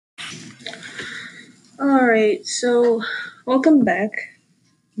Alright, so welcome back.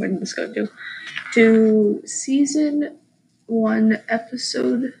 Where did this go to season 1,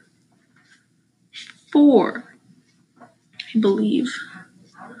 episode 4, I believe.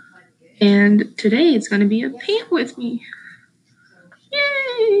 And today it's going to be a paint with me.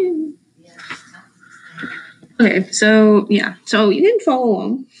 Yay! Okay, so you can follow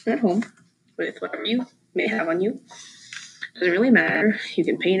along at home with whatever you may have on you. Doesn't really matter. You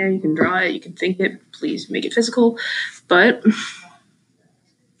can paint it, you can draw it, you can think it. Please make it physical. But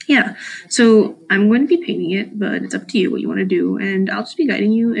yeah, so I'm going to be painting it, but it's up to you what you want to do, and I'll just be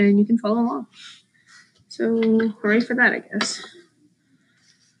guiding you, and you can follow along. So hooray for that, I guess.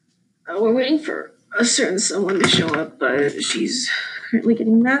 We're waiting for a certain someone to show up, but she's currently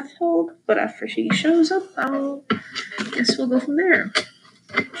getting math help. But after she shows up, I guess we'll go from there.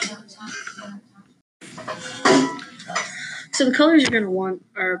 So the colors you're going to want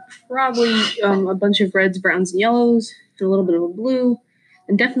are probably a bunch of reds, browns, and yellows, and a little bit of a blue,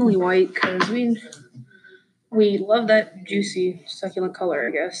 and definitely white, because we love that juicy, succulent color,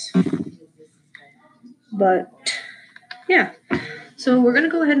 I guess. But yeah, so we're going to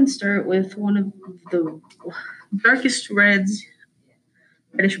go ahead and start with one of the darkest reds,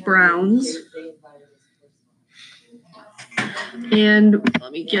 reddish browns. And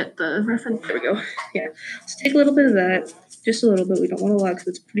let me get the reference. There we go. Yeah, so take a little bit of that, just a little bit. We don't want a lot because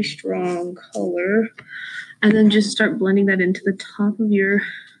it's a pretty strong color. And then just start blending that into the top of your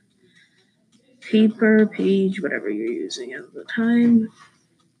paper, page, whatever you're using at the time.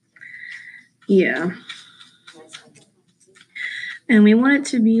 Yeah. And we want it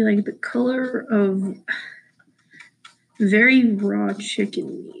to be like the color of very raw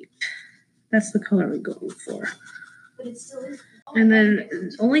chicken meat. That's the color we're going for. And then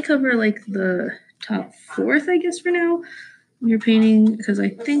only cover like the top fourth, I guess, for now when you're painting, because I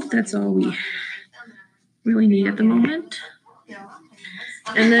think that's all we really need at the moment.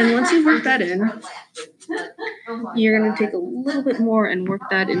 And then once you work that in, you're going to take a little bit more and work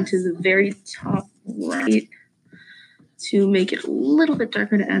that into the very top right to make it a little bit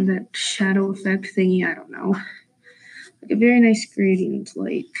darker to add that shadow effect thingy. I don't know. Like a very nice gradient,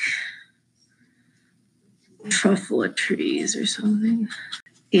 like truffle of trees or something.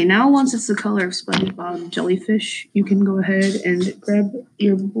 Okay, now once it's the color of SpongeBob jellyfish, you can go ahead and grab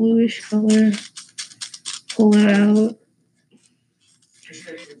your bluish color, pull it out,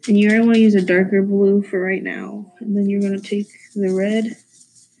 and you're going to want to use a darker blue for right now. And then you're going to take the red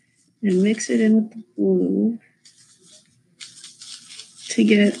and mix it in with the blue to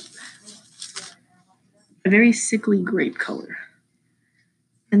get a very sickly grape color.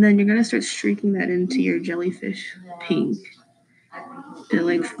 And then you're going to start streaking that into your jellyfish pink to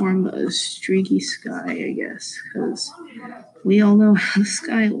like form a streaky sky, I guess, because we all know how the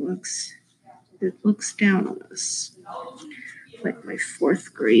sky looks. It looks down on us, like my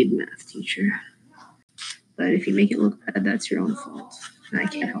 4th grade math teacher. But if you make it look bad, that's your own fault, and I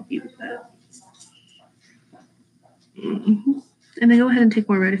can't help you with that. Mm-hmm. And then go ahead and take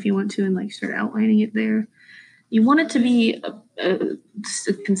more red if you want to, and like start outlining it there. You want it to be not a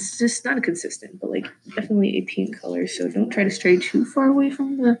consistent, but like definitely a pink color. So don't try to stray too far away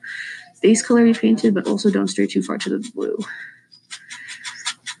from the base color you painted, but also don't stray too far to the blue.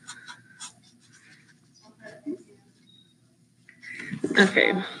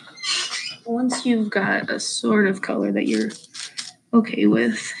 Okay. Once you've got a sort of color that you're okay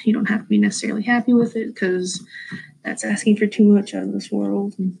with, you don't have to be necessarily happy with it because that's asking for too much out of this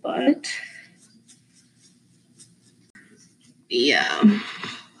world, but yeah.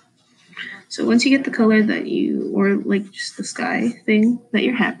 So once you get the color that or like just the sky thing that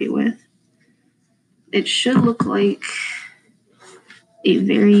you're happy with, it should look like a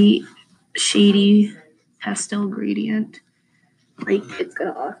very shady pastel gradient. Like it's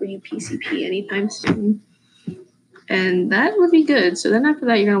going to offer you PCP anytime soon. And that would be good. So then after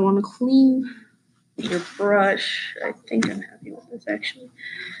that, you're going to want to clean your brush. I think I'm happy with this, actually.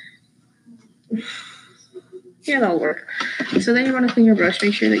 Yeah, that'll work. So then you want to clean your brush.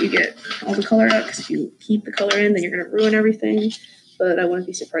 Make sure that you get all the color out, because if you keep the color in, then you're going to ruin everything. But I wouldn't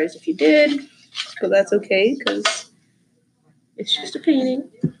be surprised if you did. So that's okay, because it's just a painting.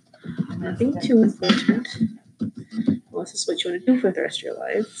 Nothing too important. Unless it's what you want to do for the rest of your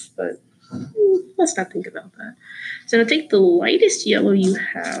life. But let's not think about that. So now take the lightest yellow you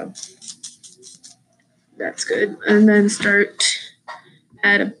have. That's good. And then start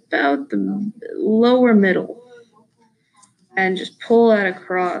at about the lower middle. And just pull that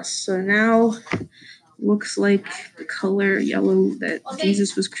across. So now looks like the color yellow that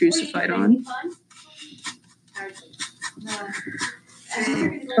Jesus was crucified on.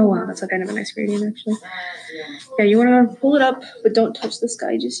 Oh wow, that's a kind of a nice gradient actually. Yeah, you want to pull it up, but don't touch the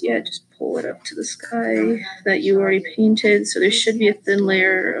sky just yet. Just pull it up to the sky that you already painted. So there should be a thin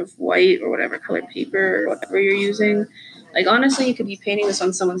layer of white or whatever color paper or whatever you're using. Like honestly, you could be painting this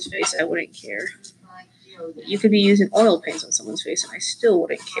on someone's face. I wouldn't care. You could be using oil paints on someone's face, and I still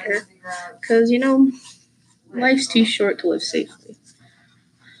wouldn't care. Because, you know, life's too short to live safely.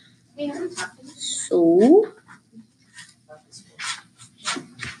 So,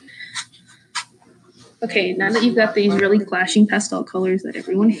 okay, now that you've got these really clashing pastel colors that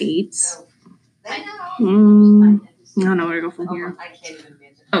everyone hates, I don't know where to go from here.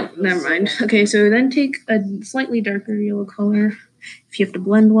 Oh, never mind. Okay, so then take a slightly darker yellow color. If you have to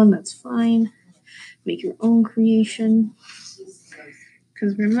blend one, that's fine. Make your own creation.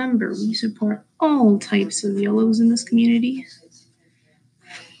 Because remember, we support all types of yellows in this community.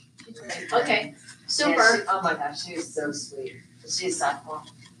 Okay, super. Yeah, oh my gosh, she was so sweet. She's sophomore.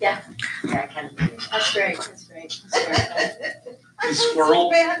 Yeah. Yeah, I can't believe it. That's great. That's great. That's great. The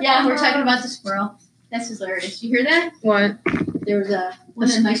squirrel? Yeah, we're talking about the squirrel. That's hilarious. You hear that? What? There was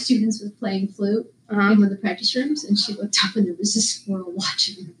one of my students was playing flute in one of the practice rooms, and she looked up, and there was a squirrel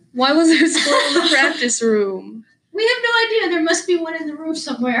watching her. Why was there a squirrel in the practice room? We have no idea. There must be one in the room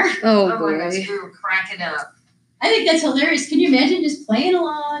somewhere. Oh Oh my gosh, boy. we were cracking up. I think that's hilarious. Can you imagine just playing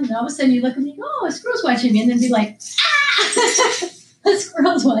along, and all of a sudden you look and think, oh, a squirrel's watching me, and then be like, ah! A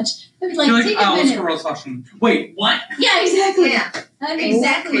squirrel's watch. I'd be like, You're like, take a oh, minute. squirrel's watching. Wait, what? Yeah, exactly. Yeah. That's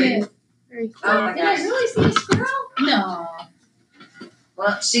Exactly. it. Very cool. Oh my Did I gosh. really see a squirrel? No.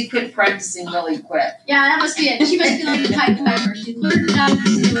 Well, she quit practicing really quick. Yeah, that must be it. She must be like a Pied Piper. She learned it out to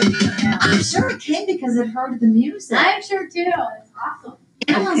see what it now. I'm sure it came because it heard the music. I'm sure too. It's awesome.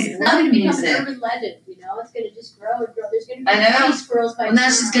 Animals Okay. It's not going love to become an music. urban legend, you know? It's going to just grow and grow. There's going to be I know. many squirrels by Well, now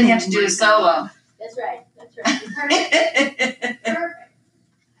she's going to have to do a solo. That's right. That's right. Perfect. Perfect.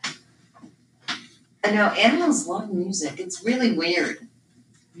 I know, animals love music. It's really weird.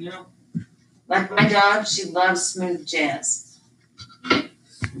 Yeah. Like my dog, she loves smooth jazz.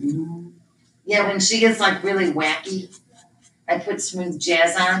 Yeah, when she gets like really wacky, I put smooth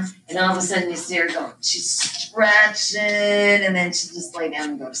jazz on, and all of a sudden you see her going, she's stretching, and then she just lay down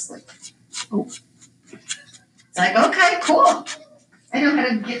and go to sleep. Oh. It's like, okay, cool. I know how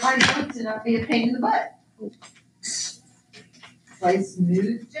to get my dogs to not be a pain in the butt. Play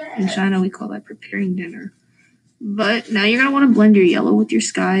smooth In jazz. China, we call that preparing dinner. But now you're going to want to blend your yellow with your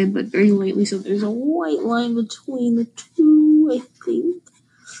sky, but very lightly, so there's a white line between the two, I think.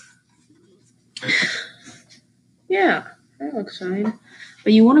 Yeah, that looks fine.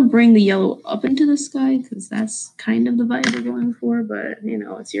 But you want to bring the yellow up into the sky, because that's kind of the vibe we're going for, but, you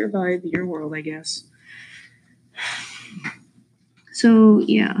know, it's your vibe, your world, I guess. So,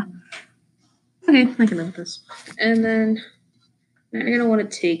 yeah. Okay, I can live with this. And then now you're going to want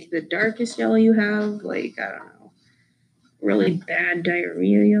to take the darkest yellow you have, like, I don't know, really bad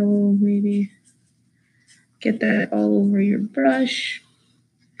diarrhea yellow, maybe. Get that all over your brush.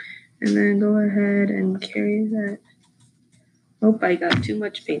 And then go ahead and carry that. Oh, I got too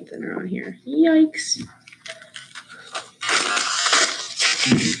much paint thinner on here. Yikes.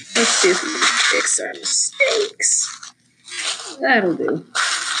 Let's see if we can fix our mistakes. That'll do.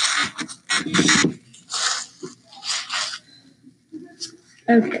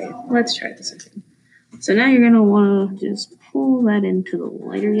 Okay, let's try this again. So now you're going to want to just pull that into the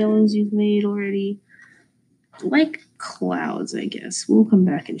lighter yellows you've made already. Like clouds, I guess. We'll come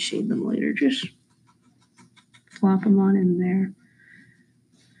back and shade them later. Just plop them on in there.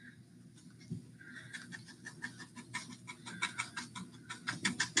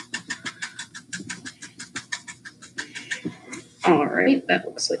 All right, that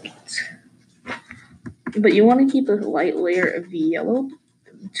looks like it. But you want to keep a light layer of yellow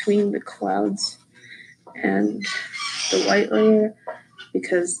between the clouds and the white layer,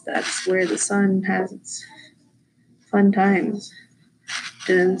 because that's where the sun has its fun times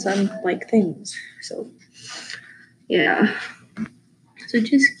doing sun-like things. So, yeah. So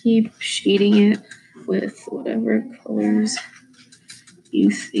just keep shading it with whatever colors you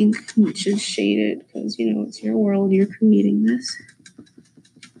think you should shade it, because, you know, it's your world, you're creating this.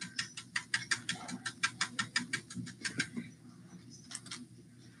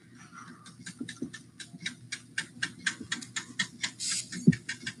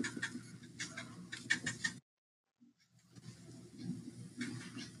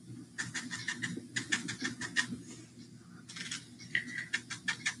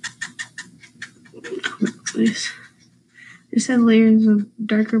 Nice. Just add layers of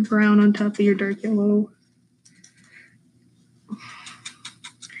darker brown on top of your dark yellow.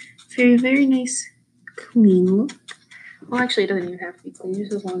 Very, very nice, clean look. Well, actually, it doesn't even have to be clean,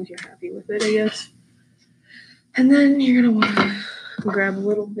 just as long as you're happy with it, I guess. And then you're gonna want to grab a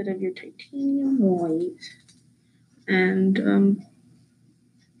little bit of your titanium white and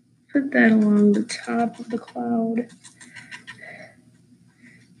put that along the top of the cloud.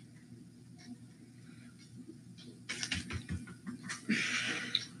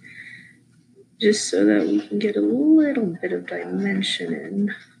 Just so that we can get a little bit of dimension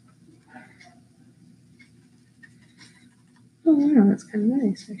in. Oh wow, that's kind of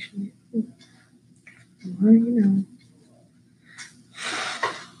nice actually. Well, you know.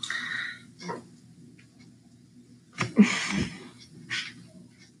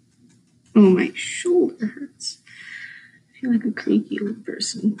 Oh, my shoulder hurts. I feel like a creaky old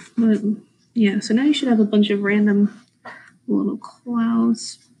person. But yeah, so now you should have a bunch of random little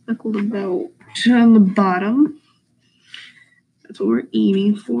clouds speckled about on the bottom. That's what we're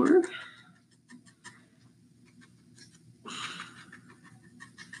aiming for.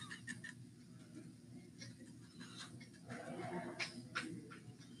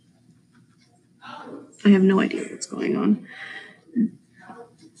 I have no idea what's going on.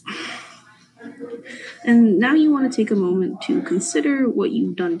 And now you want to take a moment to consider what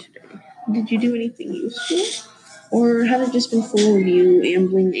you've done today. Did you do anything useful? Or have it just been full of you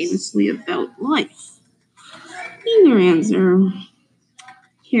ambling aimlessly about life? Either answer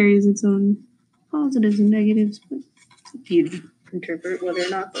carries its own positives and negatives, but it's up to you to interpret whether or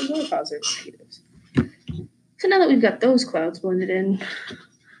not those are positive or negatives. So now that we've got those clouds blended in,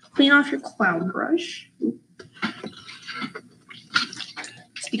 clean off your cloud brush.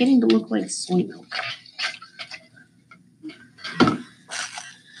 It's beginning to look like soy milk.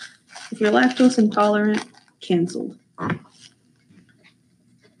 If you're lactose intolerant, canceled.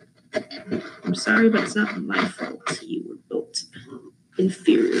 I'm sorry, but it's not my fault. You were built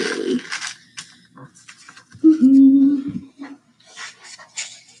inferiorly.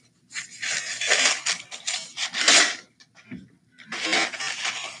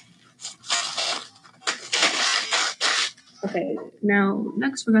 Okay, now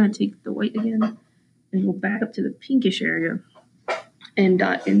next we're going to take the white again and go back up to the pinkish area and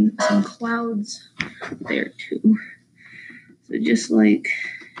dot in some clouds there too. So just like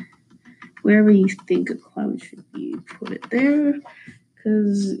wherever you think a cloud should be, put it there,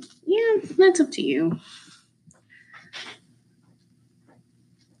 because yeah, that's up to you.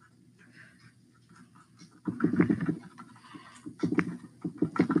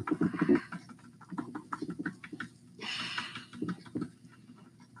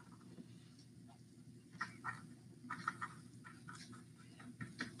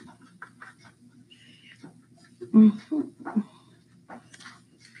 Mm-hmm.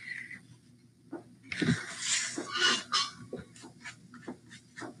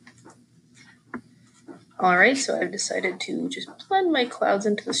 Alright, so I've decided to just blend my clouds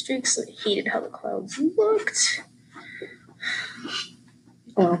into the streaks. I hated how the clouds looked.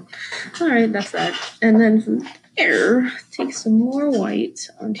 Well, alright, that's that. And then from there, take some more white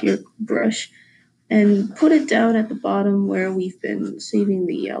onto your brush and put it down at the bottom where we've been saving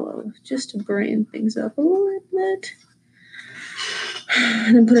the yellow, just to brighten things up a little bit.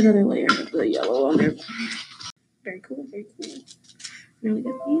 And then put another layer of the yellow on there. Very cool, very cool. Now we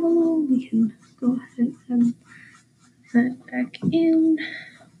got the yellow, we can go ahead and add that back in.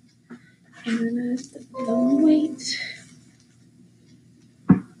 And then add the white.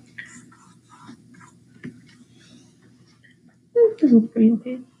 This looks pretty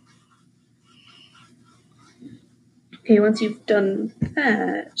okay. Okay, once you've done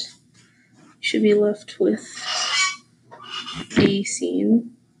that, you should be left with a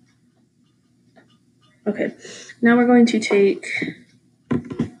scene. Okay, now we're going to take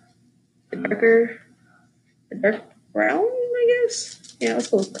the dark brown, I guess? Yeah, let's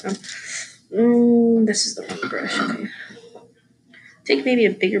go with brown. This is the wrong brush, okay. Take maybe a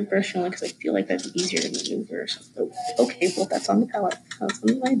bigger brush only because I feel like that's easier to maneuver or something. Okay, well, that's on the palette. That's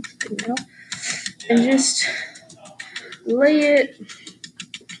on my thing now. And just lay it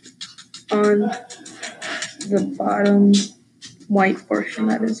on the bottom white portion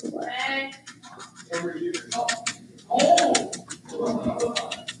that is left.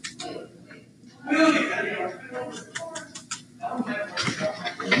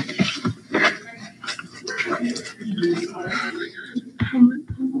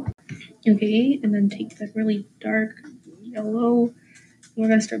 Okay, and then take that really dark yellow. We're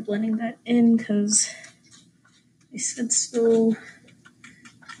gonna start blending that in because I said so.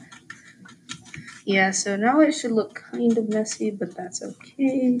 Yeah, so now it should look kind of messy, but that's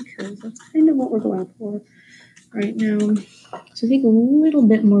okay because that's kind of what we're going for right now. So take a little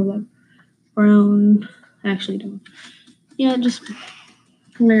bit more of that brown. Actually, don't. Yeah, just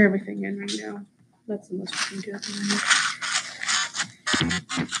layer everything in right now. That's the most we can do at the moment.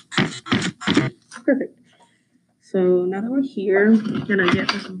 Perfect. So now that we're here, I'm gonna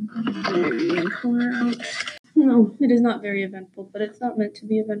get this very color out. No, it is not very eventful, but it's not meant to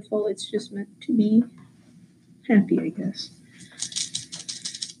be eventful. It's just meant to be happy, I guess.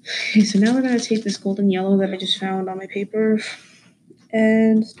 Okay, so now we're gonna take this golden yellow that I just found on my paper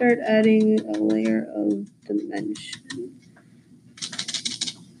and start adding a layer of dimension.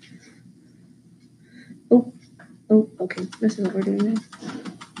 Oh, okay, this is what we're doing now.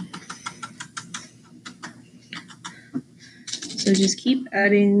 So just keep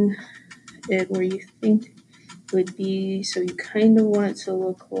adding it where you think it would be, so you kind of want it to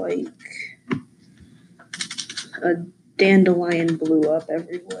look like a dandelion blew up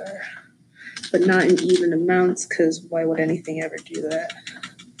everywhere, but not in even amounts, because why would anything ever do that?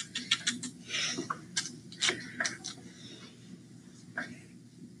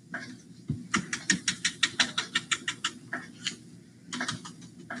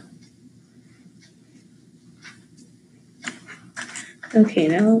 Okay,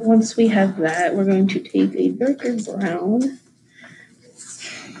 now once we have that, we're going to take a darker brown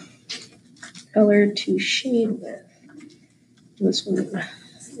color to shade with. This one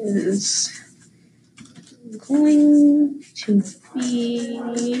is going to be,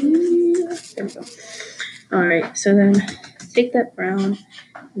 there we go. All right, so then take that brown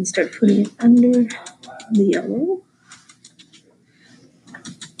and start putting it under the yellow.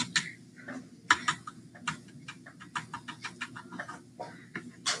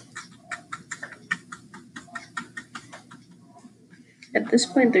 At this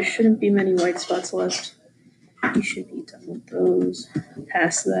point, there shouldn't be many white spots left. You should be done with those.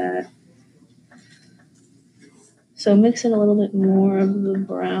 Past that. So mix in a little bit more of the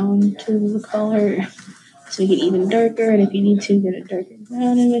brown to the color to make it even darker. And if you need to, get a darker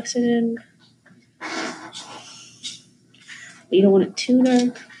brown and mix it in. But you don't want it too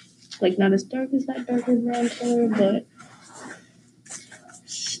dark. Like not as dark as that darker brown color, but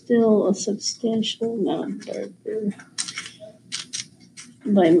still a substantial amount darker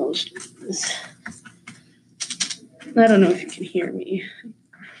by most means. I don't know if you can hear me.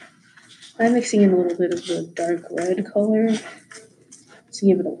 I'm mixing in a little bit of the dark red color to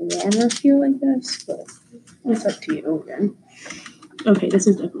give it a warmer feel, I guess, but it's up to you again. Okay, this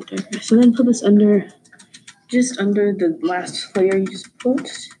is definitely darker. So then put this under, just under the last layer you just put,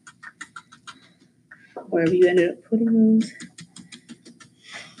 wherever you ended up putting those.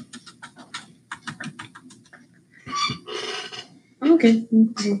 Okay.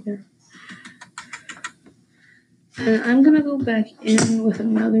 And I'm gonna go back in with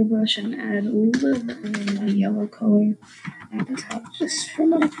another brush and add a little bit of the yellow color at the top, just for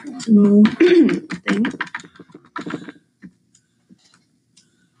my personal thing.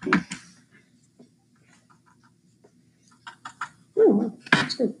 Oh,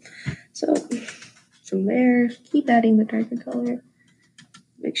 that's good. So from there, keep adding the darker color.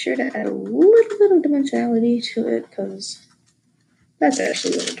 Make sure to add a little bit of dimensionality to it, because that's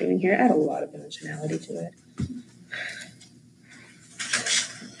actually what we're doing here. Add a lot of dimensionality to it.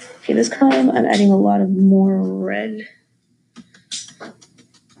 Okay, this time I'm adding a lot of more red.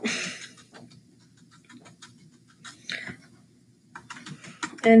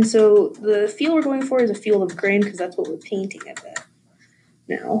 And so the feel we're going for is a feel of grain, because that's what we're painting at that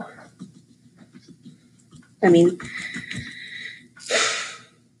now. I mean,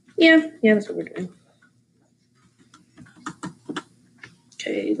 yeah, that's what we're doing.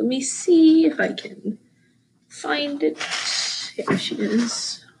 Okay, let me see if I can find it. Here she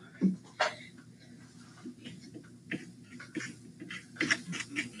is.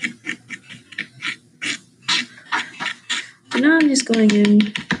 Now I'm just going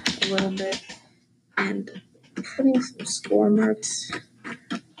in a little bit and putting some score marks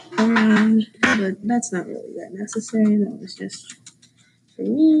around, but that's not really that necessary. That was just for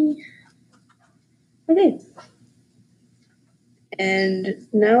me. Okay. And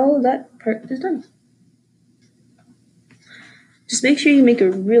now that part is done. Just make sure you make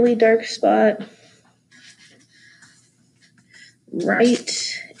a really dark spot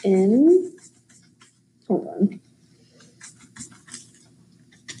right in, hold on.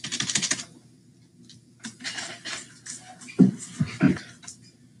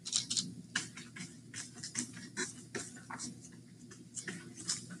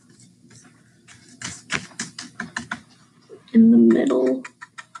 In the middle,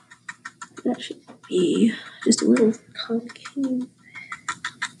 that should be just a little concave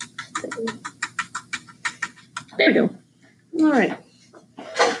thing. There we go. All right.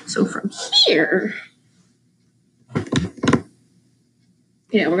 So from here,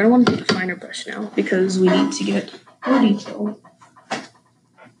 Yeah, we're gonna want to take a finer brush now because we need to get more detail.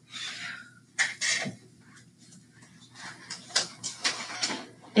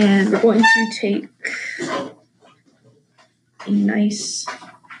 And we're going to take a nice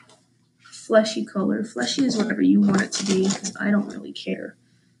fleshy color. Fleshy is whatever you want it to be because I don't really care.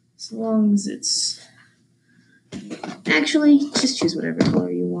 As long as it's... Actually, just choose whatever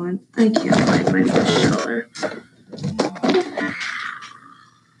color you want. I can't find my brush color.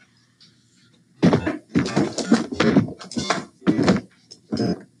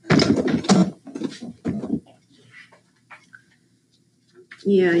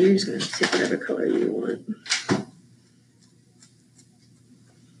 Yeah, you're just gonna have to take whatever color you want.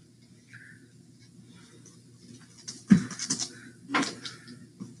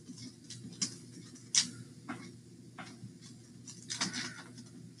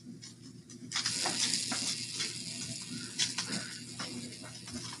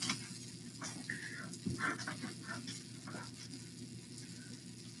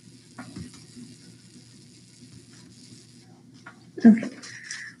 Okay,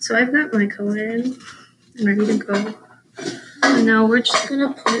 so I've got my color in and ready to go. And now we're just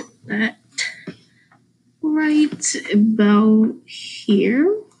gonna put that right about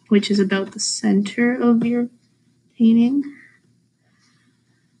here, which is about the center of your painting.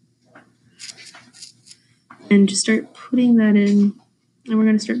 And just start putting that in. And we're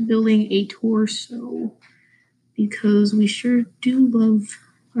gonna start building a torso because we sure do love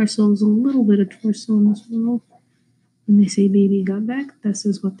ourselves a little bit of torso in this world. When they say baby got back, this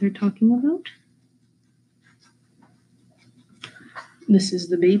is what they're talking about. This is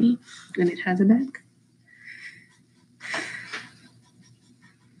the baby, and it has a back.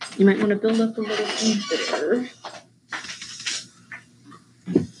 You might want to build up a little bit there.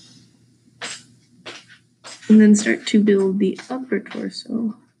 And then start to build the upper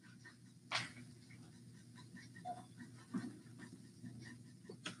torso.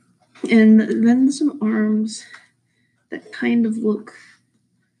 And then some arms that kind of look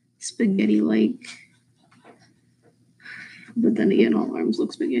spaghetti-like. But then again, all arms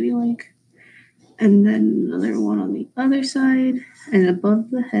look spaghetti-like. And then another one on the other side and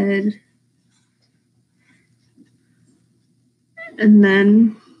above the head. And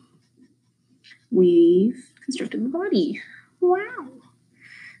then we've constructed the body. Wow.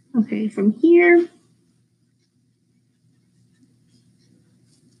 Okay, from here,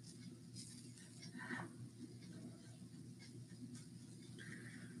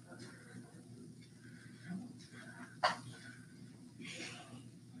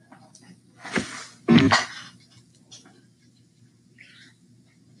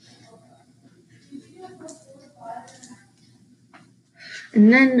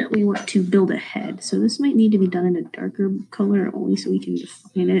 and then we want to build a head. So this might need to be done in a darker color only so we can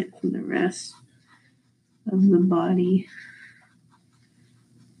define it from the rest of the body.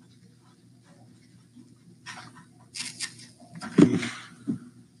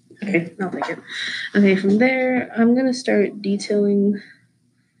 Okay, I'll take it. Okay, from there, I'm gonna start detailing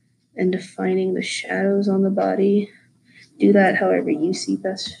and defining the shadows on the body. Do that however you see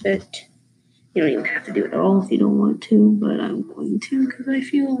best fit. You don't even have to do it all if you don't want to, but I'm going to because I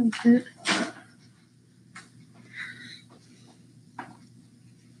feel like it.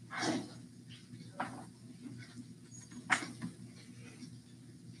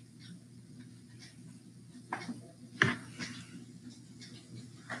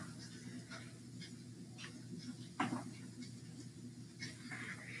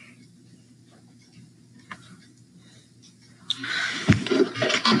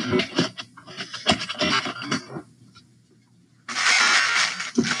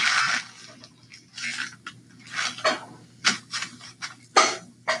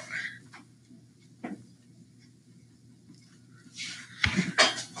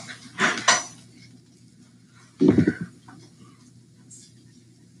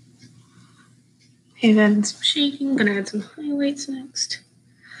 Okay, I've added some shaking. I'm gonna add some highlights next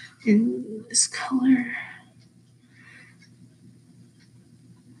in this color.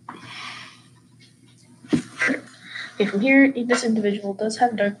 Okay, from here, this individual does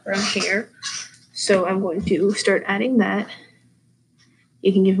have dark brown hair, so I'm going to start adding that.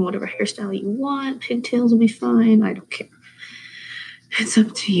 You can give him whatever hairstyle you want. Pigtails will be fine. I don't care. It's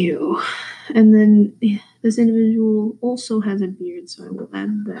up to you. And then this individual also has a beard, so I will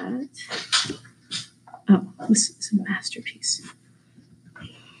add that. Oh, this is a masterpiece.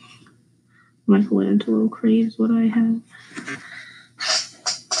 Michelangelo craves what I have.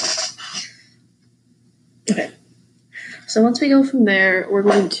 Okay. So once we go from there, we're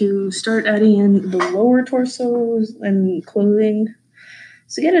going to start adding in the lower torsos and clothing.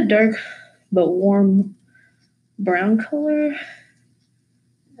 So get a dark but warm brown color.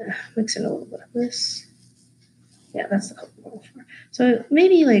 Mix in a little bit of this. Yeah, that's the color I'm going for. So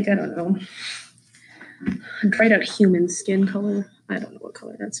maybe like, I don't know, dried out human skin color. I don't know what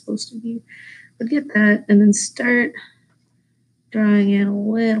color that's supposed to be. But get that and then start drawing in a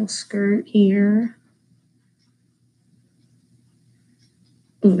little skirt here.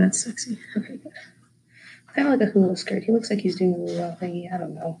 Ooh, that's sexy. Okay, good. Kind of like a hula skirt. He looks like he's doing a hula thingy. I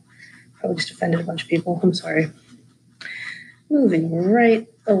don't know. Probably just offended a bunch of people. I'm sorry. Moving right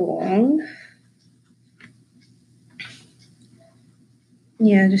along.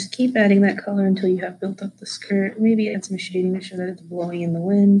 Yeah, just keep adding that color until you have built up the skirt. Maybe add some shading to show that it's blowing in the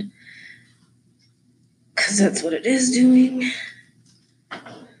wind. Because that's what it is doing.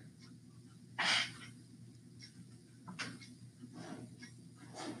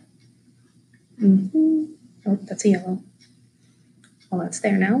 Oh, that's a yellow. Well, that's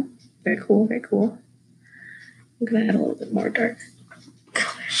there now. Very cool, very cool. I'm going to add a little bit more dark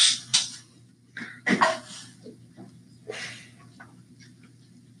color.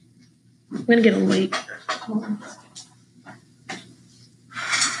 I'm going to get a light.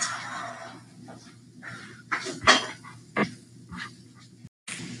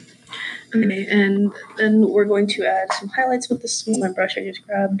 Okay, and then we're going to add some highlights with this my brush I just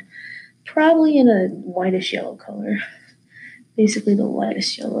grabbed. Probably in a whitish yellow color. Basically the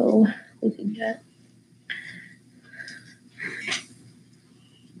lightest yellow we can get.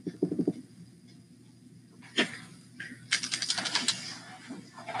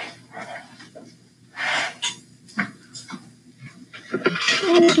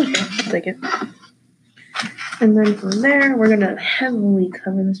 I'll take it. And then from there, we're gonna heavily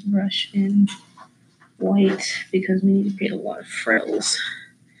cover this brush in white because we need to create a lot of frills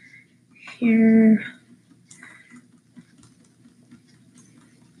here.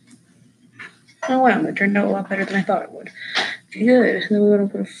 Oh wow, that turned out a lot better than I thought it would. Good. Then we're gonna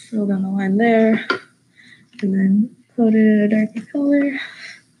put a frill down the line there, and then put it a darker color.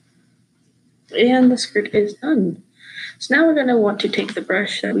 And the skirt is done. So now we're gonna want to take the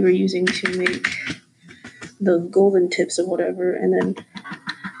brush that we were using to make the golden tips of whatever, and then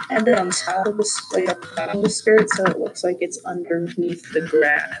add that on top of this, like up top of the skirt, so it looks like it's underneath the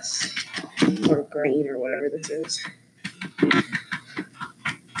grass or green or whatever this is.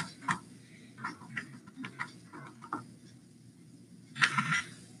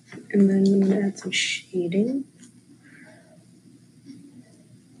 And then I'm gonna add some shading.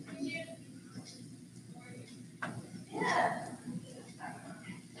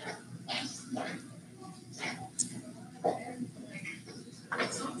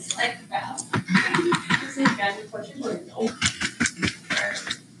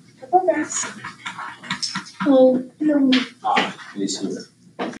 Oh, no.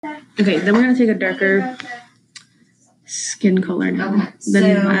 Okay, then we're gonna take a darker skin color now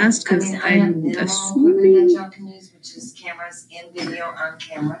than last because I'm assuming which is cameras and video on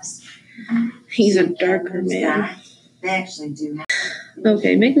cameras. He's a darker man. They actually do have.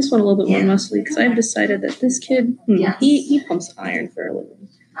 Okay, make this one a little bit more muscly because I've decided that this kid, he pumps iron for a living.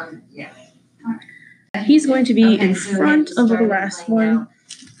 Yeah. He's going to be in front of the last one.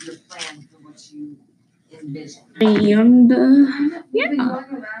 Your plan for what you envision. And yeah.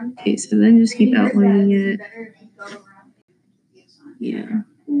 Okay, so then just keep outlining it. Yeah.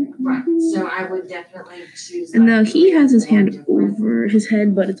 Right. So I would definitely choose. And now he has his hand over his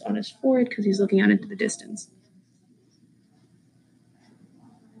head, but it's on his forehead because he's looking out into the distance.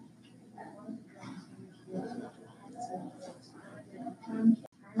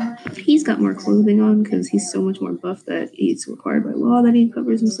 He's got more clothing on because he's so much more buff that it's required by law that he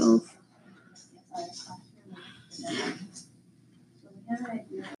covers himself.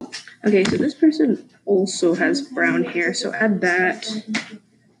 Okay, so this person also has brown hair, so add that.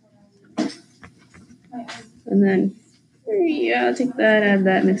 And then, yeah, take that, add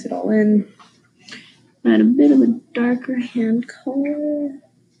that, mix it all in. Add a bit of a darker hand color.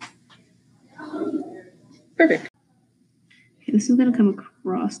 Perfect. Okay, this is going to come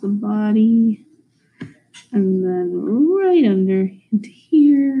across the body. And then right under into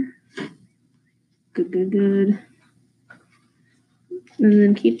here. Good, good, good. And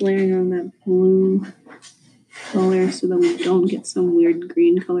then keep layering on that blue color so that we don't get some weird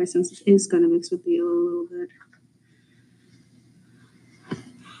green color since it is going to mix with the yellow a little bit.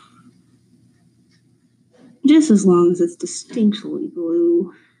 Just as long as it's distinctly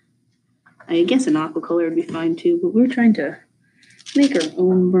blue. I guess an aqua color would be fine too, but we're trying to make our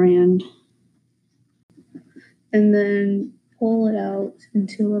own brand. And then pull it out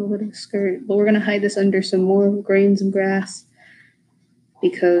into a little bit of a skirt. But we're going to hide this under some more grains of grass.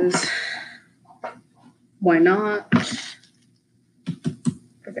 because why not?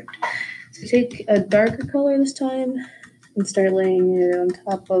 Perfect. So take a darker color this time and start laying it on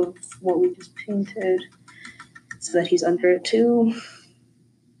top of what we just painted so that he's under it too.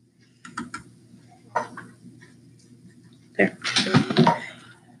 There.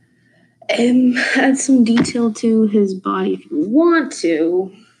 And add some detail to his body if you want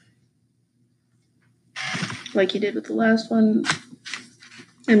to, like you did with the last one.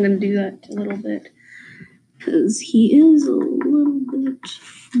 I'm going to do that a little bit because he is a little bit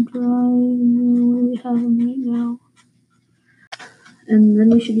dry where we have him right now. And then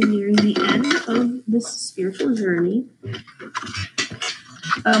we should be nearing the end of this spiritual journey.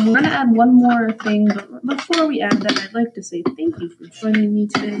 We're going to add one more thing, but before we add that, I'd like to say thank you for joining me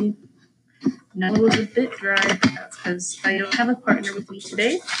today. Now it was a bit dry, but that's because I don't have a partner with me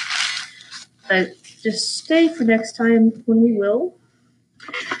today. But just stay for next time when we will.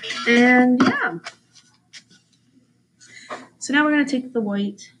 And yeah. So now we're going to take the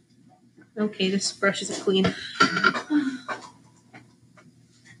white. Okay, this brush isn't clean.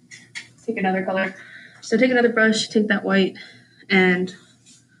 Take another color. So take another brush, take that white, and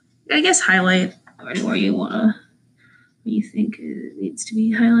I guess highlight where you want to, what you think it needs to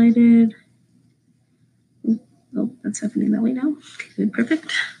be highlighted. Oh, that's happening that way now. Okay, good,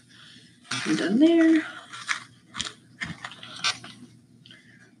 perfect. I'm done there.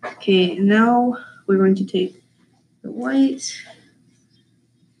 Okay, now we're going to take the white,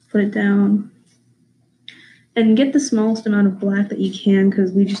 put it down, and get the smallest amount of black that you can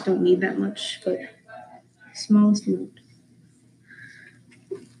because we just don't need that much, but smallest amount.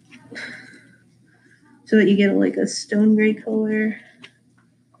 So that you get like a stone gray color.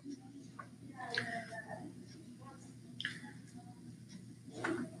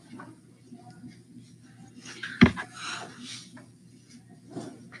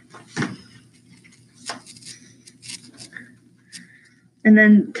 And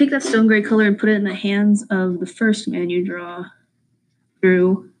then take that stone gray color and put it in the hands of the first man you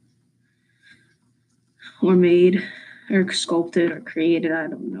drew, or made, or sculpted, or created. I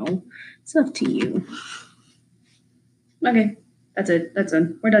don't know. It's up to you. Okay, that's it. That's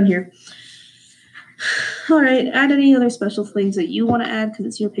done. We're done here. All right, add any other special things that you want to add because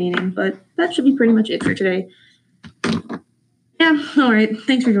it's your painting, but that should be pretty much it for today. Yeah, all right.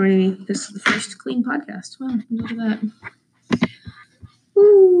 Thanks for joining me. This is the first clean podcast. Well, look at that.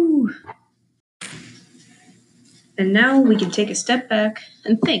 Woo. And now we can take a step back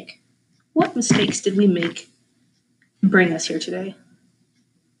and think, what mistakes did we make to bring us here today?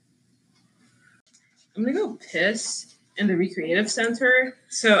 I'm gonna go piss in the recreative center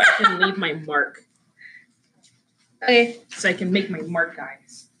so I can leave my mark. Okay. So I can make my mark,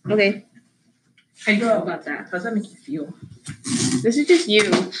 guys. Okay. How do you feel about that? How does that make you feel? This is just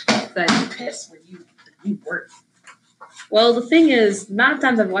you. That you piss when you work. Well, the thing is, the amount of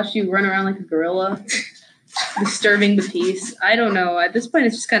times I've watched you run around like a gorilla, disturbing the peace. I don't know. At this point,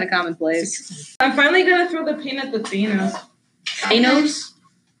 it's just kind of commonplace. I'm finally gonna throw the paint at the Thanos. Thanos?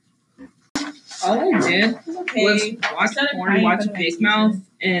 All I did was watch porn, watch Big Mouth,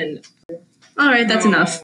 and All right, that's enough.